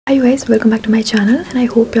Hi guys, welcome back to my channel and I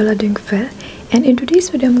hope y'all are doing well. And in today's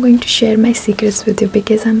video I'm going to share my secrets with you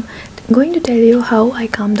because I'm going to tell you how I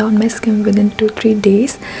calm down my skin within 2-3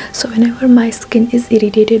 days. So whenever my skin is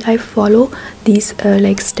irritated, I follow these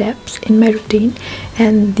steps in my routine,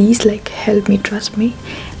 and these help me, trust me.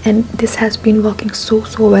 And this has been working so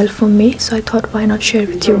well for me, so I thought why not share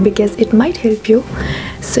with you because it might help you.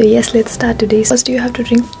 So yes, let's start today. First, you have to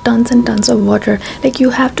drink tons and tons of water. You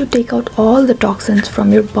have to take out all the toxins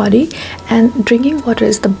from your body, and drinking water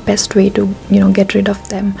is the best way to get rid of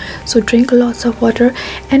them. So drink lots of water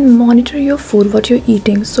and monitor your food, what you're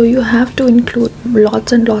eating. So you have to include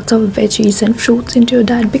lots and lots of veggies and fruits into your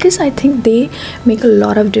diet because I think they make a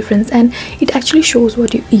lot of difference, and it actually shows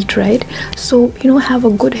what you eat, right? So have a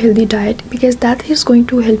good healthy diet because that is going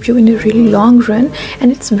to help you in a really long run,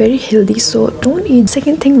 and it's very healthy. So don't eat.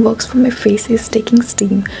 Second thing works for my face is taking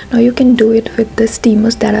steam. Now you can do it with the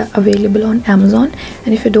steamers that are available on Amazon,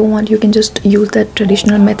 and if you don't want, you can just use that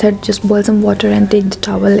traditional method. Just boil some water and take the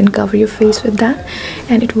towel and cover your face with that,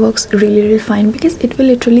 and it works really fine because it will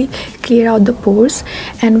literally clear out the pores,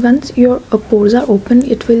 and once your pores are open,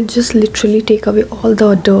 it will just literally take away all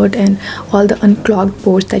the dirt and all the unclogged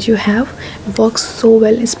pores that you have. It works so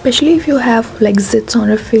well, especially if you have zits on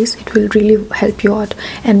your face. It will really help you out,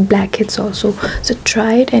 and blackheads also. So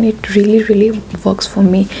try it, and it really works for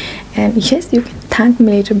me. And yes, you can thank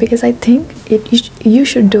me later because I think you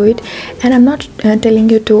should do it. And I'm not telling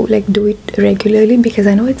you to do it regularly because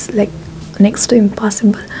I know it's next to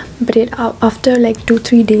impossible, but after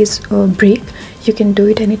 2-3 days break, you can do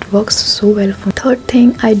it, and it works so well for me. Third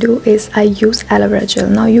thing I do is I use aloe vera gel.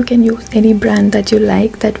 Now you can use any brand that you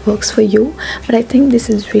like that works for you, but I think this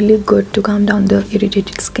is really good to calm down the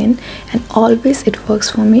irritated skin, and always it works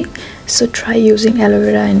for me. So try using aloe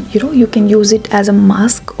vera, and you can use it as a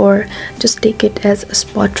mask or just take it as a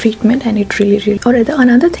spot treatment, and it really Alright,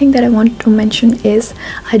 another thing that I want to mention is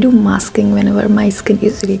I do masking whenever my skin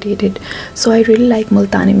is irritated. So I really like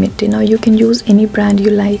multani mitti. Now you can use any brand you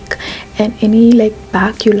like and any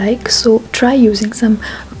pack you like. So try using some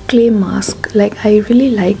clay mask. I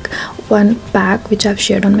really like one pack which I've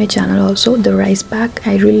shared on my channel also, the rice pack.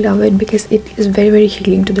 I really love it because it is very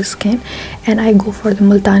healing to the skin, and I go for the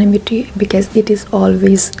multani mitti because it is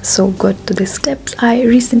always so good to the steps I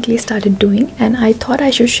recently started doing, and I thought I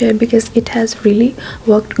should share because it has really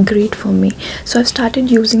worked great for me. So I've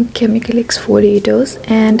started using chemical exfoliators,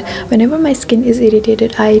 and whenever my skin is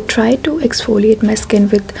irritated, I try to exfoliate my skin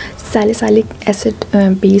with salicylic acid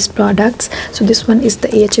based products. So this one is the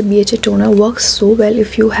AHA BHA toner. Works so well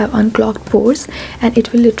if you have unclogged pores, and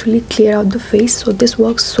it will literally clear out the face. So this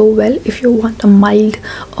works so well if you want a mild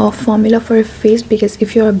formula for a face, because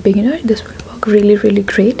if you're a beginner, this will work really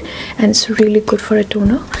great, and it's really good for a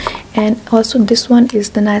toner. And also this one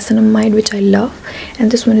is the niacinamide, which I love, and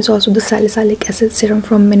this one is also the salicylic acid serum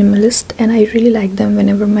from Minimalist, and I really like them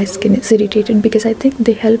whenever my skin is irritated because I think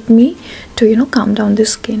they help me to calm down the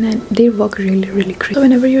skin, and they work really great. So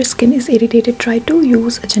whenever your skin is irritated, try to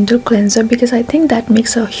use a gentle cleanser because I think that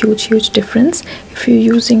makes a huge difference if you're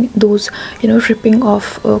using those ripping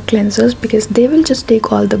off cleansers, because they will just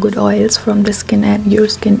take all the good oils from the skin and your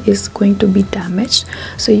skin is going to be damaged.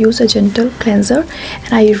 So use a gentle cleanser,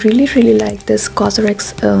 and I really like this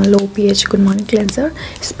Cosrx low pH good morning cleanser,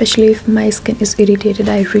 especially if my skin is irritated.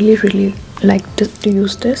 I really like to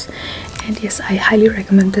use this, and yes, I highly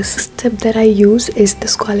recommend this. Step that I use is the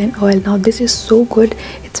squalane oil. Now this is so good.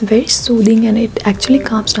 It's very soothing, and it actually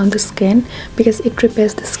calms down the skin because it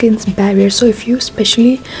repairs the skin's barrier. So if you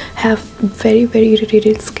especially have very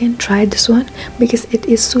irritated skin, try this one because it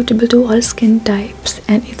is suitable to all skin types,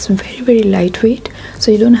 and it's very lightweight,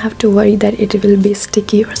 so you don't have to worry that it will be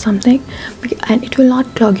sticky or something, and it will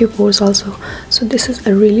not clog your pores also. So this is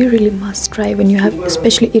a really must try when you have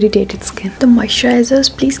especially irritated skin. The moisturizers,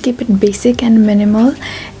 please keep it basic and minimal,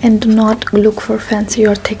 and do not look for fancy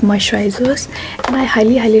or thick moisturizers. And I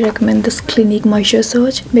highly recommend this Clinique Moisture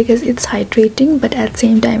Surge because it's hydrating, but at the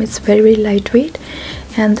same time it's very lightweight.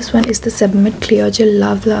 And this one is the Submit Clear Gel.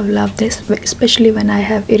 Love this, especially when I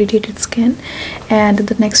have irritated skin. And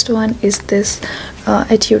the next one is this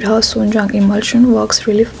Etude House Sunjang Emulsion. Works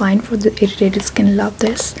really fine for the irritated skin. Love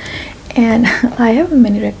this. And I have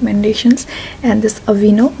many recommendations, and this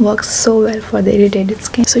Aveeno works so well for the irritated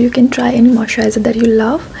skin. So you can try any moisturizer that you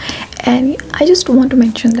love, and I just want to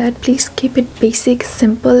mention that please keep it basic,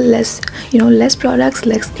 simple, less products,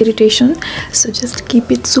 less irritation. So just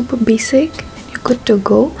keep it super basic, you're good to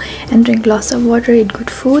go. And drink lots of water, eat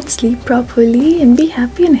good food, sleep properly, and be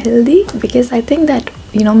happy and healthy, because I think that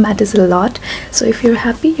matters a lot. So if you're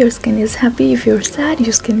happy, your skin is happy. If you're sad,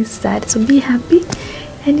 your skin is sad. So be happy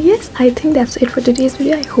And yes, I think that's it for today's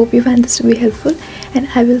video. I hope you find this to be helpful, and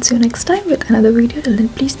I will see you next time with another video. Till then,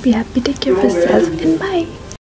 please be happy, take care of yourself, and bye.